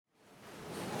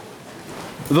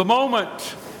The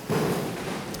moment.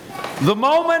 The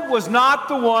moment was not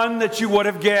the one that you would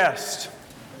have guessed.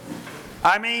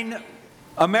 I mean,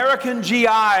 American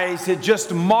GIs had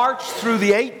just marched through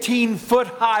the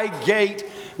 18-foot-high gate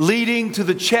leading to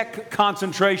the Czech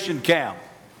concentration camp.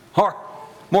 Or,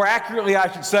 more accurately, I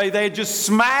should say, they had just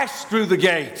smashed through the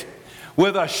gate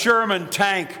with a Sherman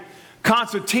tank.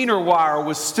 Concertina wire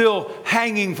was still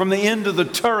hanging from the end of the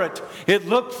turret. It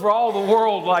looked for all the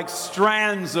world like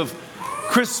strands of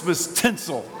Christmas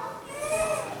tinsel.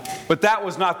 But that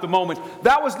was not the moment.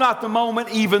 That was not the moment,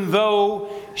 even though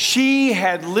she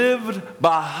had lived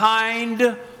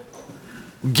behind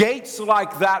gates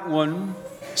like that one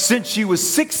since she was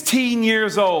 16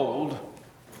 years old.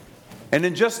 And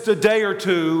in just a day or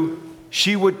two,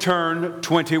 she would turn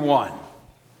 21.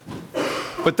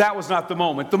 But that was not the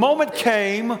moment. The moment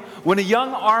came when a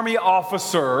young Army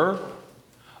officer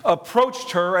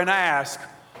approached her and asked,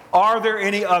 "Are there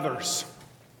any others?"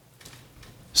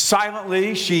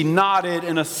 Silently, she nodded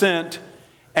in assent,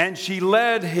 and she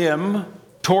led him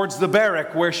towards the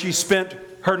barrack where she spent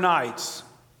her nights.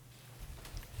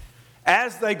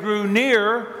 As they grew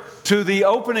near to the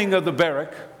opening of the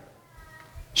barrack,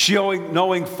 she,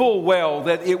 knowing full well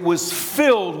that it was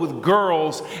filled with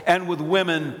girls and with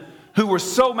women who were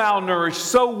so malnourished,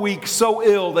 so weak, so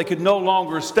ill, they could no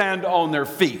longer stand on their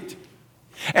feet.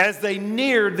 As they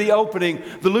neared the opening,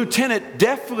 the lieutenant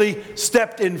deftly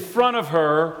stepped in front of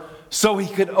her so he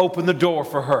could open the door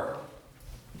for her.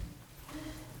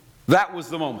 That was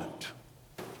the moment.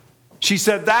 She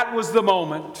said, that was the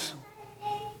moment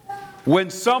when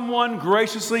someone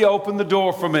graciously opened the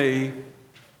door for me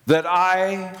that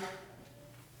I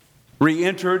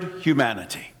re-entered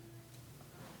humanity.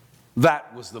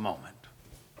 That was the moment.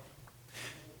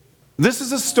 This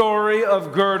is a story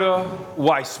of Gerda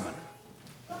Weissman.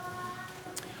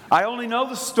 I only know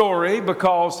the story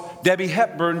because Debbie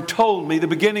Hepburn told me the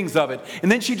beginnings of it. And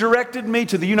then she directed me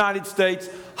to the United States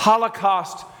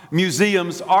Holocaust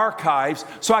Museum's archives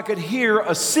so I could hear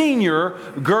a senior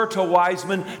Gerda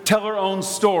Weissman tell her own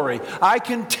story. I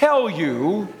can tell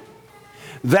you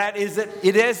that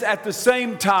it is at the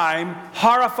same time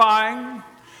horrifying,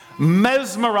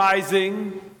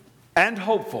 mesmerizing, and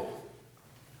hopeful.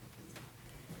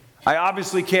 I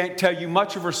obviously can't tell you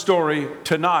much of her story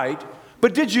tonight,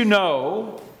 but did you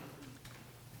know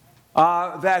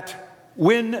that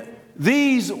when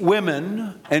these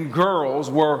women and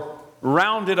girls were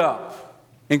rounded up,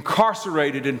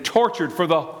 incarcerated, and tortured for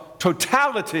the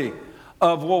totality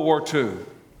of World War II,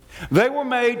 they were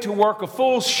made to work a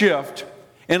full shift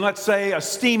in, let's say, a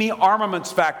steamy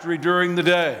armaments factory during the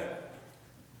day.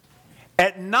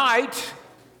 At night,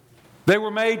 they were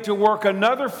made to work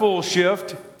another full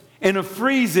shift in a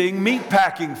freezing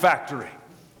meatpacking factory.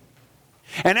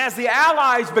 And as the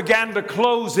Allies began to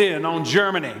close in on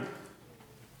Germany,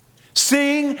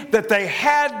 seeing that they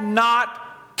had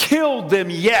not killed them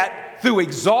yet through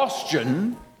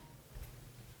exhaustion,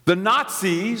 the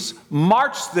Nazis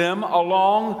marched them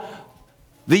along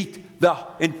the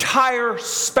entire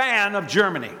span of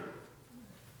Germany.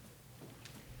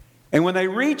 And when they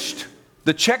reached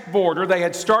the Czech border, they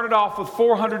had started off with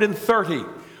 430.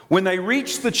 When they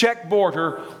reached the Czech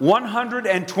border,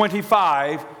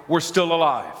 125 were still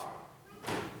alive.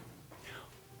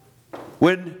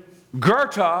 When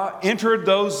Gerda entered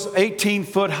those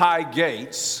 18-foot-high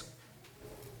gates,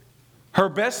 her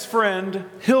best friend,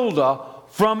 Hilda,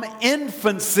 from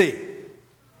infancy,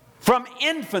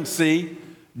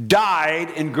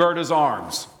 died in Gerda's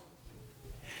arms.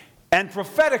 And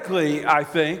prophetically, I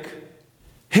think,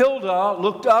 Hilda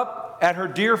looked up at her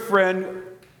dear friend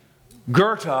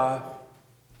Gerda,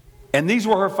 and these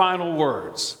were her final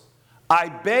words: "I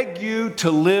beg you to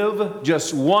live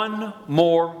just one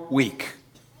more week.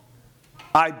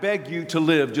 I beg you to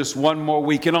live just one more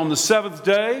week." And on the seventh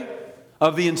day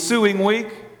of the ensuing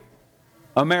week,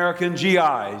 American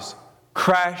GIs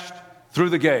crashed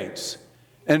through the gates,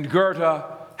 and Gerda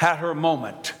had her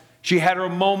moment. She had her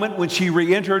moment when she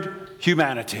re-entered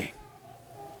humanity.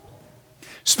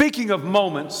 Speaking of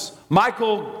moments,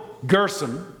 Michael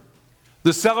Gerson,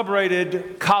 the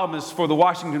celebrated columnist for the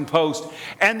Washington Post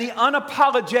and the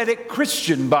unapologetic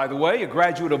Christian, by the way, a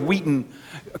graduate of Wheaton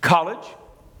College,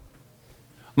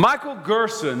 Michael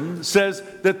Gerson says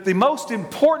that the most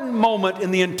important moment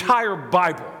in the entire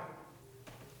Bible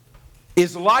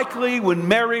is likely when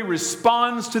Mary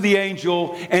responds to the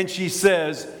angel and she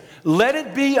says, "Let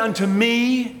it be unto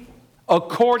me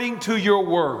according to your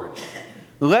word.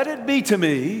 Let it be to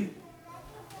me.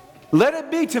 Let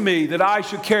it be to me that I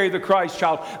should carry the Christ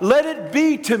child. Let it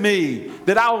be to me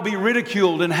that I will be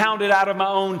ridiculed and hounded out of my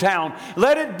own town.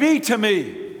 Let it be to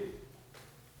me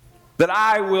that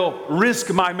I will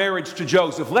risk my marriage to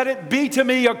Joseph. Let it be to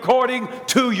me according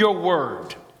to your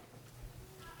word.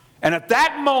 And at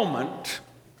that moment,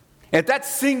 at that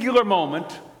singular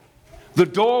moment, the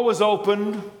door was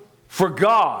opened for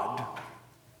God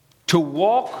to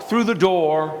walk through the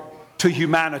door to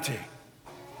humanity.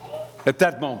 At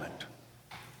that moment.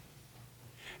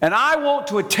 And I want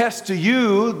to attest to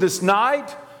you this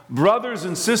night, brothers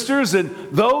and sisters, and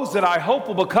those that I hope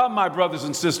will become my brothers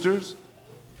and sisters,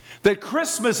 that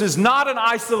Christmas is not an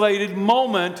isolated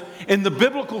moment in the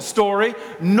biblical story,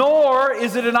 nor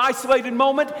is it an isolated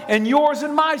moment in yours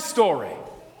and my story.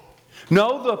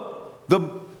 No,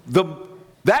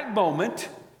 that moment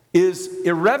is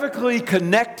irrevocably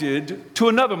connected to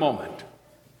another moment.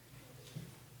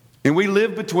 And we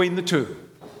live between the two.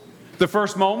 The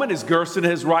first moment, as Gerson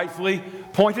has rightfully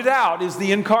pointed out, is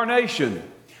the incarnation.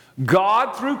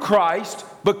 God, through Christ,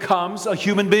 becomes a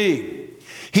human being.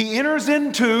 He enters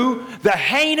into the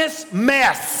heinous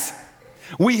mess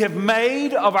we have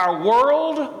made of our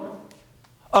world,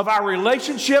 of our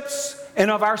relationships,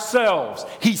 and of ourselves.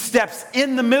 He steps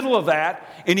in the middle of that,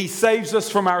 and He saves us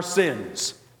from our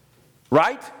sins.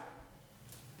 Right?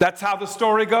 That's how the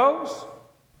story goes.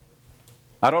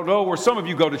 I don't know where some of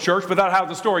you go to church, but that's how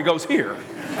the story goes here.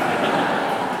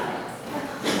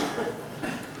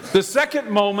 The second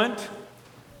moment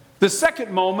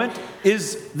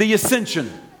is the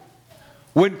ascension.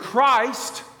 When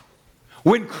Christ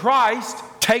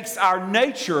takes our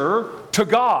nature to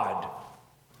God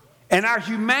and our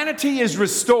humanity is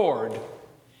restored,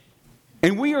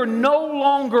 and we are no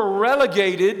longer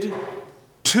relegated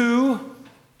to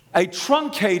a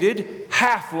truncated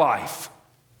half-life.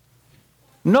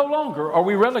 No longer are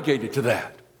we relegated to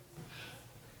that.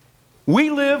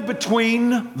 We live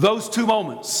between those two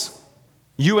moments,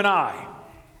 you and I.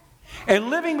 And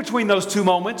living between those two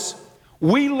moments,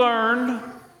 we learn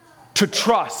to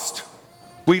trust.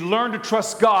 We learn to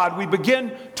trust God. We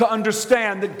begin to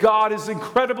understand that God is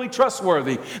incredibly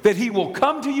trustworthy, that He will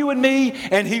come to you and me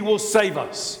and He will save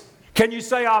us. Can you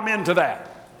say amen to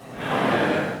that?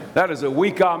 Amen. That is a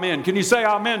weak amen. Can you say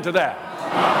amen to that?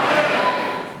 Amen.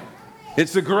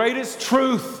 It's the greatest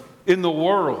truth in the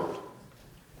world.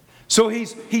 So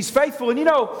he's faithful. And you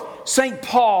know, St.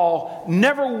 Paul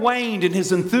never waned in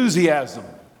his enthusiasm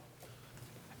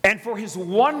and for his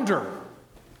wonder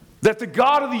that the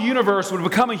God of the universe would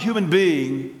become a human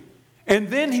being, and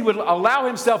then he would allow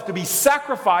himself to be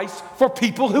sacrificed for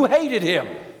people who hated him.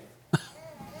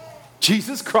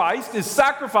 Jesus Christ is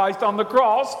sacrificed on the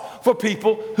cross for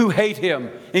people who hate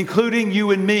Him, including you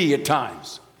and me at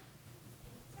times.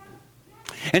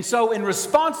 And so in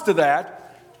response to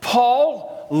that,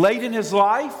 Paul, late in his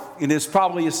life, and it's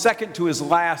probably his second to his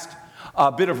last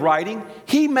bit of writing,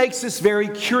 he makes this very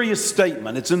curious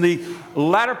statement. It's in the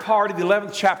latter part of the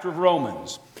 11th chapter of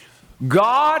Romans.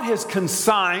 God has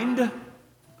consigned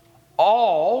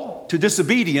all to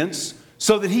disobedience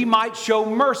so that He might show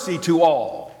mercy to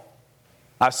all.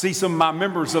 I see some of my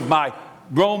members of my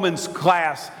Romans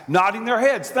class nodding their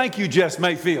heads. Thank you, Jess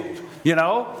Mayfield. You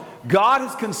know, God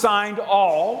has consigned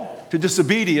all to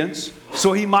disobedience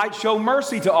so He might show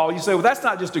mercy to all. You say, well, that's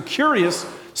not just a curious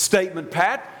statement,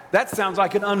 Pat. That sounds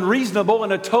like an unreasonable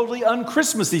and a totally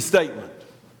un-Christmassy statement.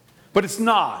 But it's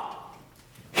not.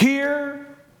 Here,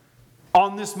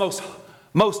 on this most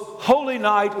holy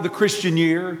night of the Christian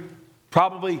year,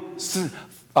 probably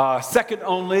second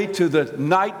only to the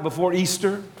night before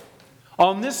Easter,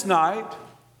 on this night,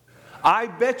 I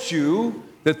bet you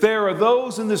that there are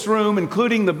those in this room,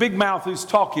 including the big mouth who's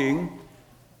talking,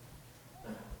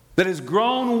 that has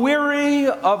grown weary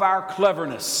of our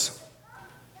cleverness.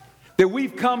 That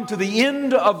we've come to the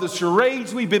end of the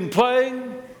charades we've been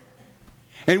playing,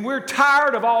 and we're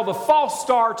tired of all the false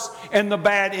starts and the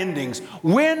bad endings.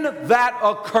 When that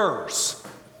occurs,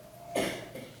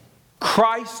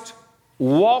 Christ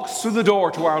walks through the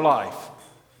door to our life.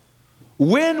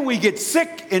 When we get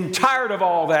sick and tired of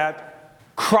all that,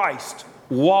 Christ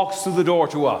walks through the door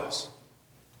to us.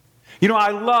 You know, I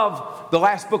love the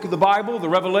last book of the Bible, the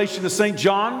Revelation of St.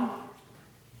 John,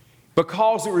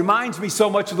 because it reminds me so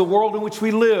much of the world in which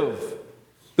we live.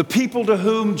 The people to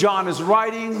whom John is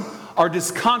writing are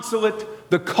disconsolate.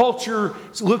 The culture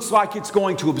looks like it's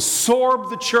going to absorb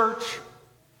the church.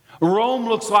 Rome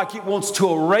looks like it wants to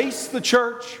erase the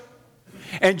church.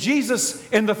 And Jesus,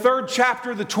 in the 3rd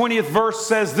chapter, the 20th verse,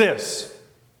 says this: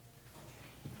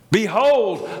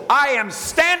 "Behold, I am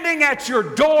standing at your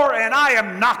door and I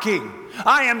am knocking.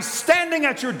 I am standing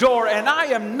at your door and I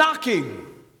am knocking."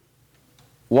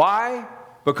 Why?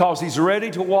 Because He's ready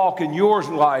to walk in your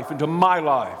life, into my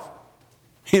life,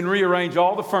 and rearrange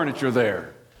all the furniture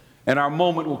there. And our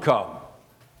moment will come.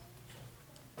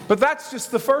 But that's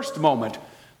just the first moment.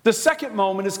 The second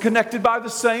moment is connected by the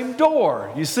same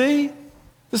door. You see?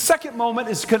 The second moment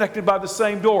is connected by the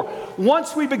same door.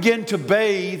 Once we begin to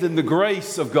bathe in the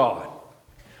grace of God,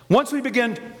 once we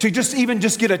begin to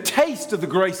just get a taste of the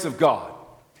grace of God,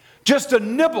 just a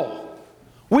nibble,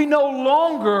 we no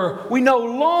longer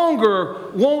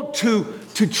want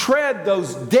to tread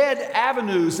those dead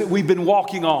avenues that we've been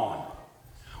walking on.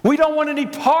 We don't want any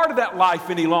part of that life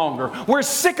any longer. We're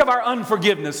sick of our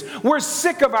unforgiveness. We're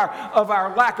sick of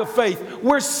our lack of faith.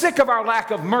 We're sick of our lack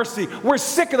of mercy. We're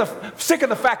sick of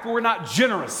the fact that we're not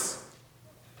generous.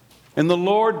 And the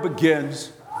Lord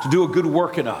begins to do a good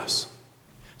work in us.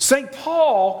 St.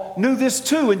 Paul knew this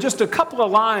too. In just a couple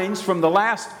of lines from the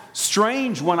last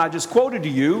strange one I just quoted to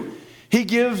you, he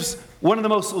gives one of the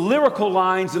most lyrical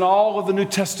lines in all of the New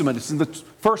Testament. It's in the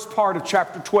first part of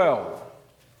chapter 12.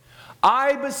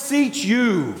 I beseech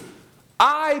you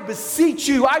by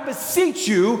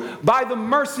the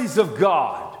mercies of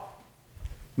God,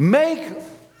 make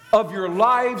of your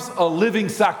lives a living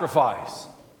sacrifice,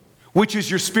 which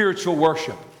is your spiritual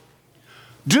worship.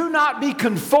 Do not be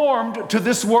conformed to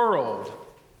this world,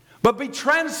 but be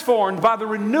transformed by the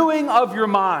renewing of your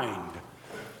mind,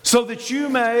 so that you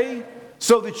may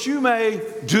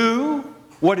do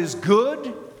what is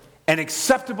good and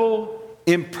acceptable,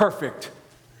 imperfect,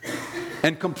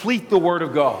 and complete the Word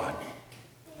of God.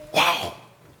 Wow.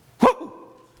 Woo!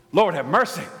 Lord have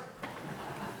mercy.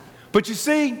 But you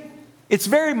see, it's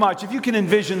very much, if you can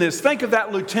envision this, think of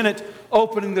that lieutenant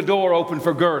opening the door open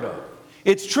for Gerda.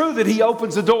 It's true that he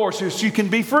opens the door so she can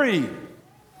be free.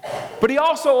 But he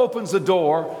also opens the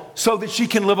door so that she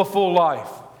can live a full life.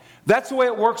 That's the way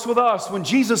it works with us. When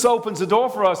Jesus opens the door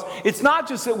for us, it's not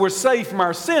just that we're saved from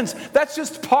our sins. That's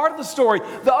just part of the story.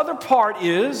 The other part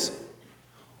is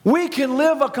we can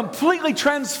live a completely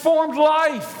transformed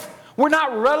life. We're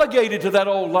not relegated to that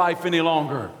old life any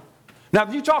longer. Now,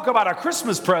 if you talk about a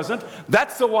Christmas present,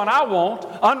 that's the one I want.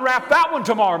 Unwrap that one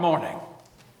tomorrow morning.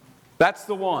 That's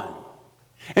the one.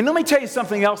 And let me tell you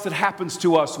something else that happens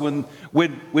to us when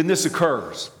this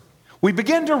occurs. We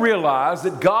begin to realize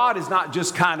that God is not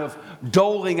just kind of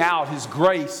doling out His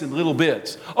grace in little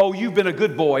bits. Oh, you've been a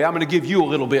good boy, I'm going to give you a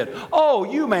little bit. Oh,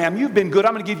 you ma'am, you've been good,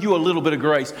 I'm going to give you a little bit of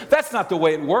grace. That's not the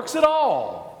way it works at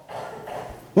all.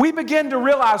 We begin to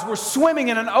realize we're swimming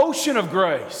in an ocean of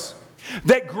grace.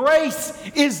 That grace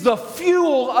is the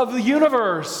fuel of the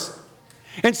universe.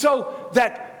 And so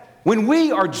that when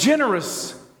we are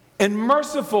generous and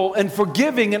merciful and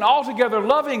forgiving and altogether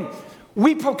loving,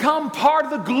 we become part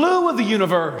of the glue of the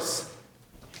universe.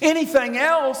 Anything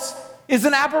else is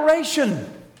an aberration.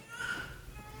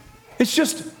 It's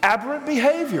just aberrant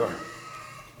behavior.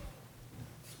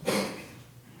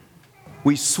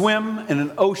 We swim in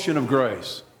an ocean of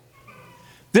grace.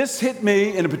 This hit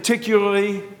me in a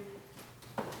particularly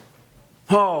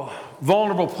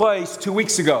vulnerable place 2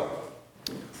 weeks ago.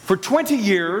 For 20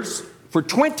 years, for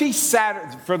 20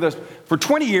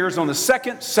 years on the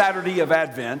second Saturday of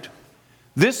Advent,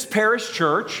 this parish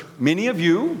church, many of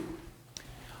you,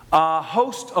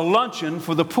 host a luncheon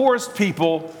for the poorest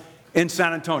people in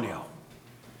San Antonio.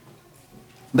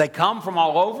 They come from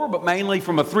all over, but mainly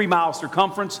from a 3-mile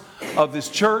circumference of this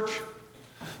church.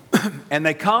 And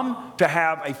they come to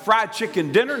have a fried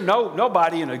chicken dinner.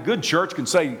 Nobody in a good church can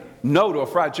say no to a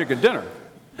fried chicken dinner.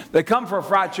 They come for a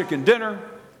fried chicken dinner.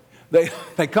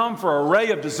 They come for an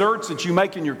array of desserts that you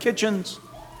make in your kitchens.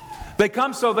 They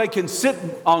come so they can sit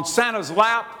on Santa's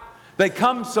lap. They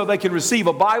come so they can receive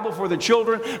a Bible for the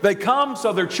children. They come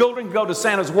so their children can go to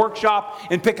Santa's workshop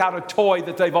and pick out a toy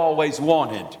that they've always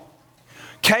wanted.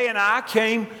 Kay and I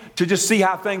came to just see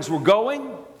how things were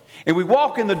going. And we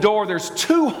walk in the door, there's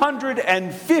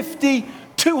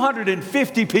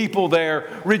 250 people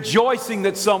there rejoicing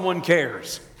that someone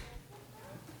cares.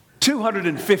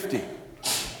 250.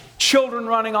 Children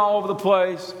running all over the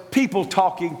place, people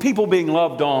talking, people being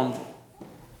loved on.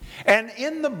 And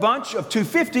in the bunch of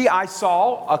 250, I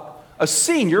saw a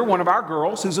senior, one of our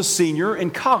girls, who's a senior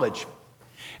in college.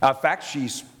 In fact,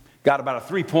 she's got about a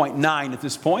 3.9 at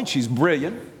this point. She's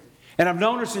brilliant. And I've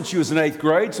known her since she was in 8th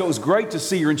grade, so it was great to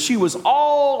see her. And she was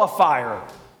all afire,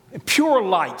 pure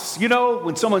lights. You know,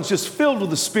 when someone's just filled with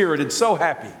the Spirit and so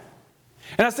happy.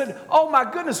 And I said, oh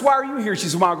my goodness, why are you here? She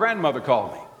said, my grandmother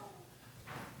called me.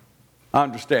 I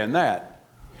understand that.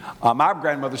 My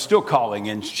grandmother's still calling,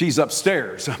 and she's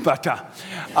upstairs. And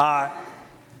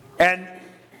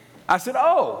I said,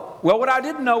 oh, well, what I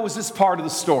didn't know was this part of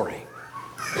the story.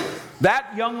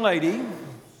 That young lady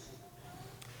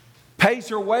pays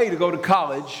her way to go to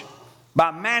college by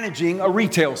managing a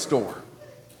retail store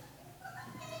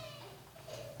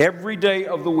every day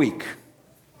of the week.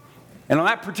 And on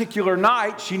that particular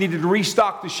night, she needed to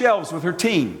restock the shelves with her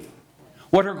team.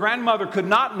 What her grandmother could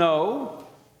not know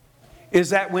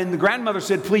is that when the grandmother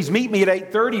said, please meet me at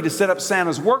 8:30 to set up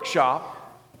Santa's workshop,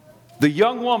 the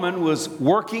young woman was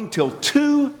working till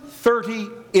 2:30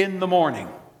 in the morning.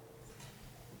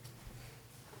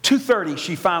 2:30,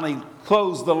 she finally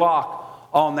closed the lock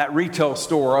on that retail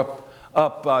store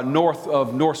up north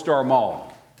of North Star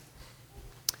Mall.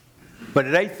 But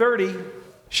at 8:30,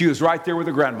 she was right there with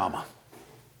her grandmama.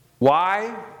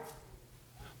 Why?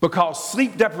 Because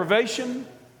sleep deprivation,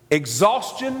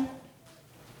 exhaustion,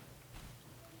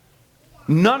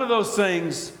 none of those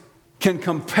things can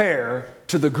compare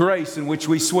to the grace in which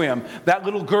we swim. That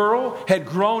little girl had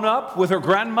grown up with her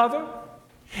grandmother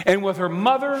and with her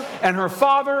mother and her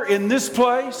father in this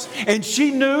place, and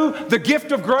she knew the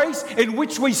gift of grace in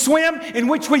which we swim, in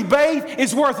which we bathe,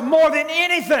 is worth more than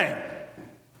anything.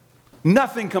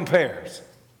 Nothing compares.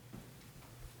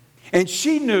 And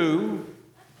she knew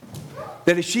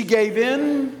that if she gave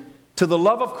in to the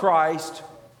love of Christ,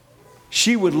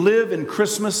 she would live in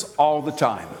Christmas all the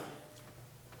time.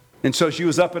 And so she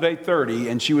was up at 8:30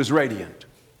 and she was radiant.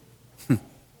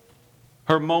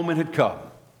 Her moment had come.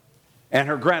 And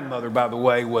her grandmother, by the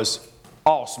way, was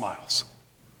all smiles.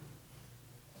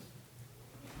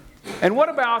 And what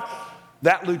about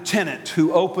that lieutenant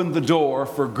who opened the door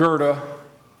for Gerda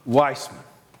Weissman?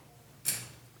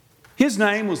 His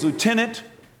name was Lieutenant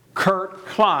Kurt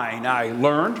Klein, I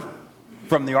learned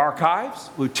from the archives.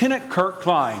 Lieutenant Kurt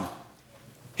Klein.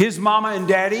 His mama and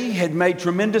daddy had made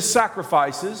tremendous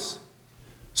sacrifices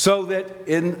so that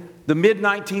in the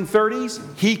mid-1930s,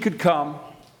 he could come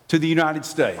to the United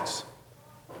States.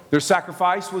 Their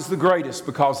sacrifice was the greatest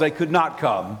because they could not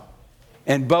come,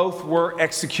 and both were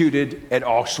executed at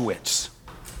Auschwitz.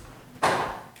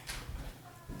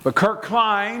 But Kurt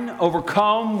Klein,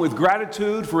 overcome with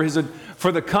gratitude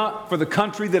for the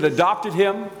country that adopted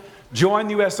him,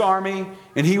 joined the U.S. Army,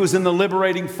 and he was in the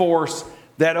liberating force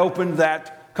that opened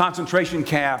that concentration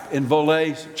camp in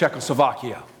Volé,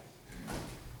 Czechoslovakia.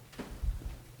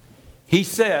 He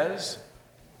says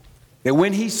that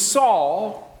when he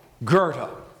saw Gerda,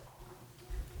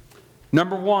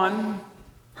 number one,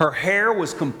 her hair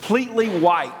was completely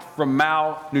white from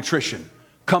malnutrition,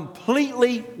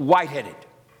 completely white-headed.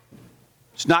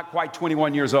 She's not quite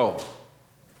 21 years old.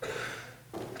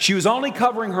 She was only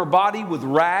covering her body with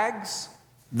rags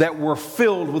that were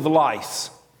filled with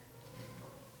lice.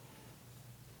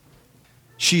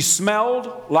 She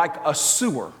smelled like a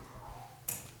sewer.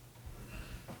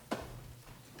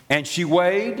 And she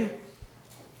weighed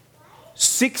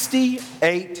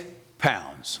 68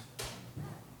 pounds.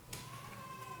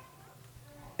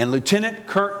 And Lieutenant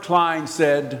Kurt Klein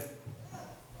said,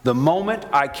 the moment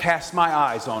I cast my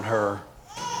eyes on her,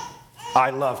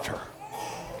 I loved her.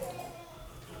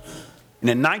 And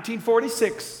in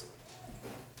 1946,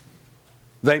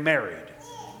 they married.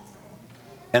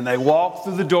 And they walked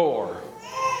through the door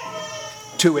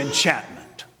to enchantment.